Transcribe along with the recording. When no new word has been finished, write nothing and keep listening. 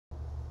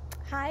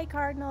Hi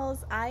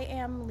Cardinals, I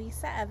am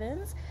Lisa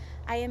Evans.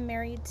 I am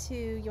married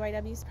to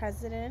UIW's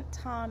president,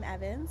 Tom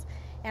Evans,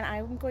 and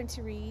I'm going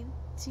to read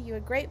to you a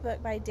great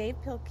book by Dav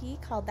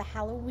Pilkey called the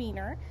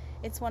Hallo-Wiener.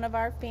 It's one of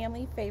our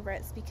family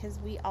favorites because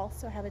we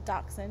also have a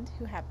dachshund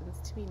who happens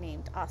to be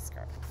named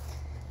Oscar.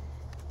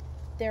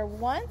 There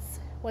once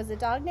was a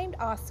dog named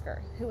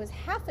Oscar who was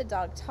half a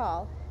dog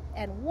tall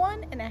and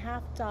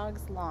 1.5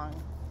 dogs long.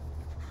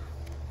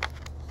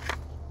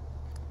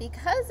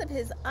 Because of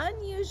his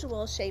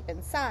unusual shape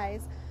and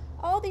size,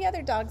 all the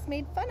other dogs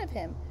made fun of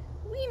him.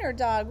 Wiener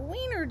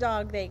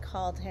dog, they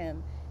called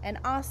him, and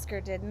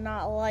Oscar did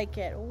not like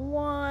it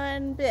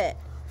one bit.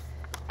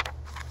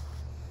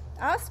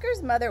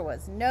 Oscar's mother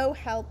was no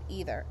help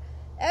either.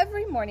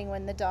 Every morning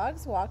when the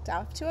dogs walked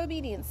off to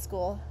obedience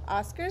school,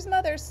 Oscar's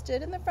mother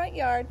stood in the front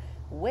yard,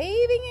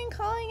 waving and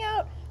calling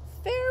out,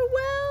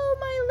 "Farewell,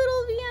 my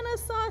little Vienna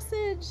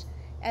sausage!"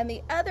 And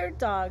the other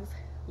dogs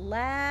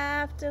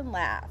laughed and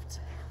laughed.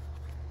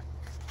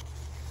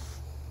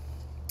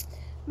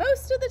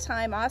 Most of the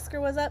time, Oscar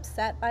was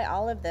upset by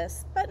all of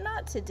this, but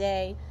not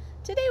today.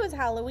 Today was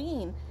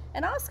Halloween,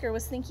 and Oscar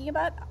was thinking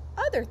about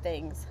other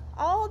things.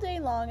 All day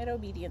long at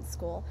obedience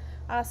school,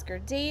 Oscar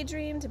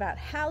daydreamed about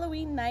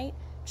Halloween night,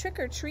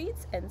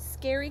 trick-or-treats, and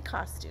scary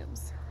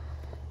costumes.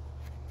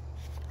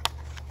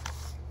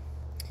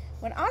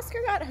 When Oscar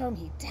got home,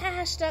 he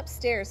dashed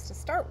upstairs to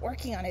start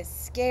working on his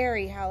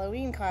scary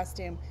Halloween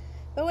costume.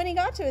 But when he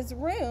got to his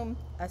room,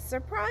 a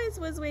surprise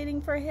was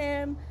waiting for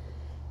him.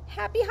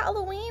 "Happy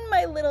Halloween,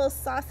 my little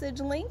sausage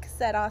link,"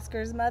 said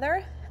Oscar's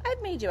mother.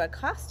 "I've made you a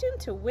costume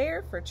to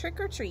wear for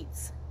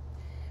trick-or-treats."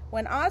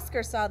 When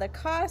Oscar saw the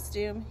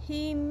costume,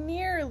 he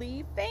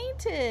nearly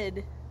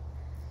fainted.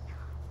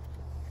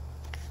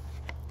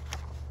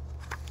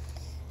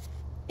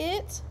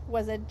 It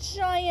was a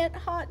giant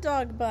hot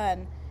dog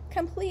bun,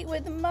 complete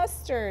with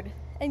mustard,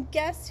 and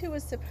guess who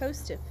was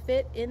supposed to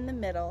fit in the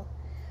middle?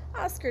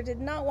 Oscar did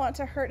not want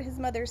to hurt his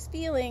mother's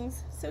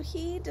feelings, so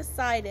he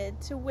decided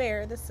to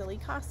wear the silly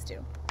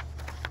costume.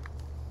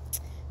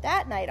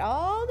 That night,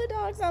 all the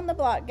dogs on the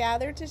block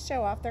gathered to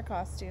show off their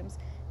costumes.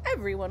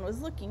 Everyone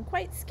was looking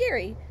quite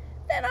scary.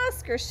 Then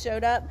Oscar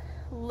showed up,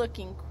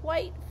 looking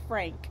quite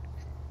frank.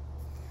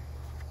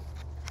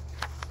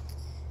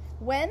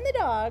 When the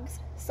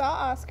dogs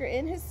saw Oscar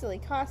in his silly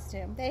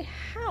costume, they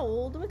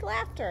howled with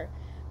laughter.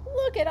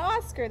 "Look at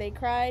Oscar," they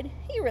cried.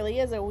 "He really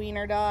is a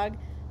wiener dog."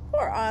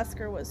 Poor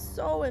Oscar was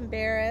so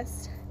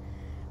embarrassed.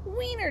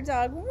 Wiener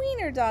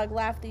dog,"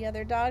 laughed the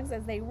other dogs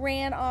as they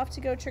ran off to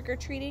go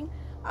trick-or-treating.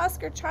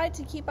 Oscar tried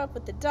to keep up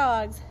with the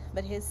dogs,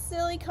 but his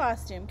silly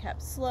costume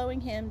kept slowing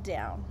him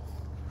down.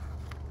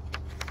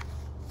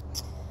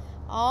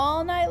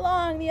 All night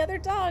long, the other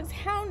dogs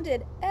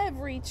hounded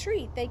every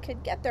treat they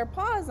could get their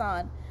paws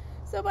on.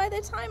 So by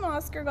the time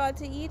Oscar got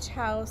to each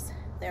house,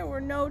 there were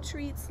no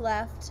treats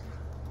left.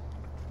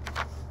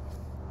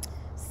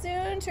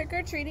 Soon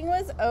trick-or-treating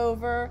was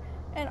over,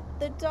 and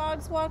the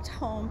dogs walked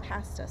home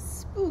past a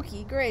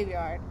spooky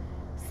graveyard.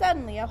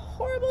 Suddenly, a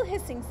horrible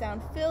hissing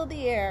sound filled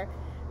the air.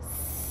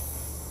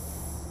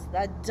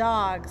 The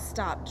dogs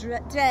stopped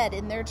dead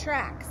in their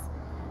tracks.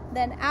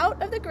 Then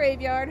out of the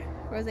graveyard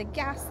rose a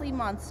ghastly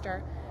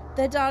monster.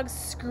 The dogs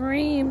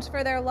screamed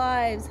for their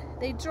lives.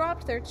 They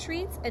dropped their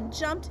treats and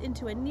jumped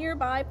into a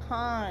nearby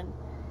pond.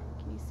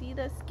 Can you see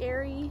the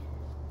scary?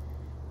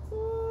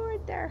 Ooh,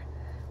 right there.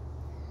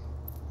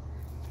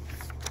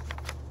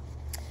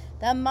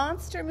 The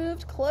monster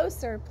moved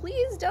closer.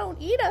 "Please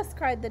don't eat us,"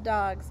 cried the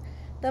dogs.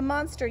 The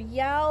monster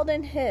yowled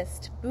and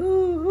hissed.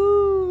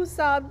 "Boo-hoo,"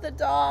 sobbed the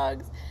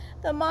dogs.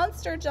 The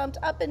monster jumped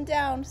up and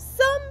down.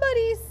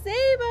 "Somebody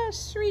save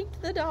us,"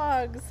 shrieked the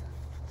dogs.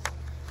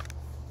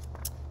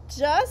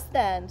 Just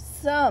then,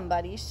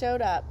 somebody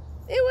showed up.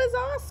 It was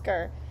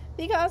Oscar.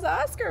 Because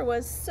Oscar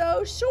was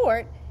so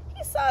short,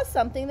 he saw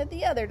something that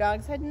the other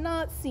dogs had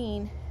not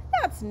seen.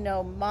 "That's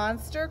no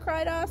monster,"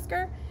 cried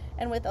Oscar.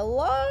 And with a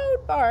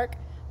loud bark,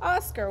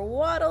 Oscar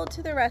waddled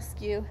to the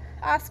rescue.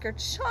 Oscar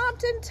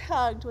chomped and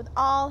tugged with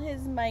all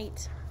his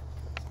might.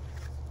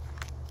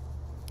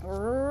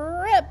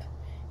 Rip!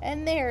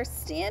 And there,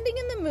 standing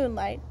in the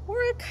moonlight,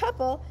 were a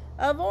couple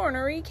of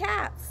ornery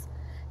cats.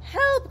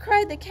 "Help!"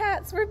 cried the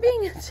cats. "We're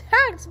being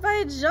attacked by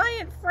a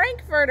giant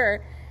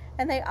frankfurter!"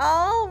 And they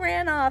all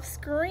ran off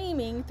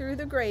screaming through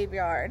the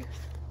graveyard.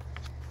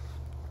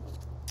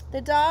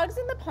 The dogs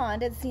in the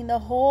pond had seen the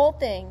whole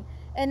thing,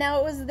 and now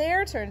it was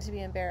their turn to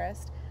be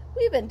embarrassed.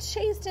 "We've been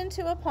chased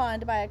into a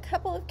pond by a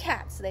couple of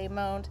cats," they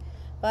moaned.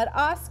 But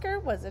Oscar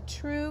was a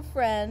true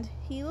friend.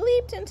 He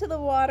leaped into the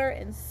water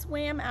and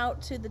swam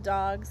out to the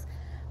dogs.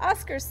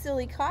 Oscar's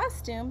silly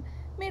costume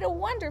made a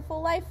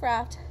wonderful life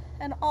raft,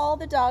 and all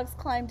the dogs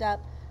climbed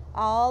up.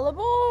 "All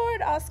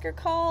aboard," Oscar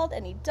called,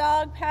 and he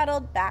dog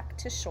paddled back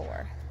to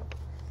shore.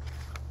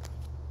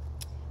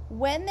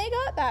 When they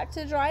got back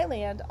to dry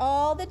land,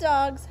 all the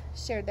dogs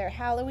shared their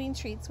Halloween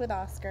treats with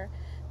Oscar.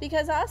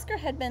 Because Oscar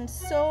had been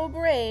so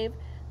brave,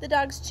 the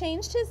dogs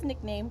changed his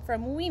nickname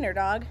from Wiener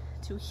Dog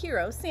to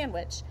Hero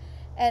Sandwich.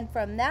 And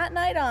from that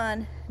night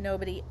on,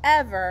 nobody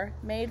ever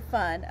made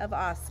fun of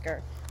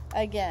Oscar.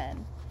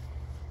 again.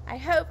 I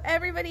hope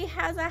everybody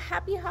has a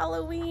happy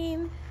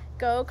Halloween.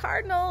 Go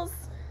Cardinals!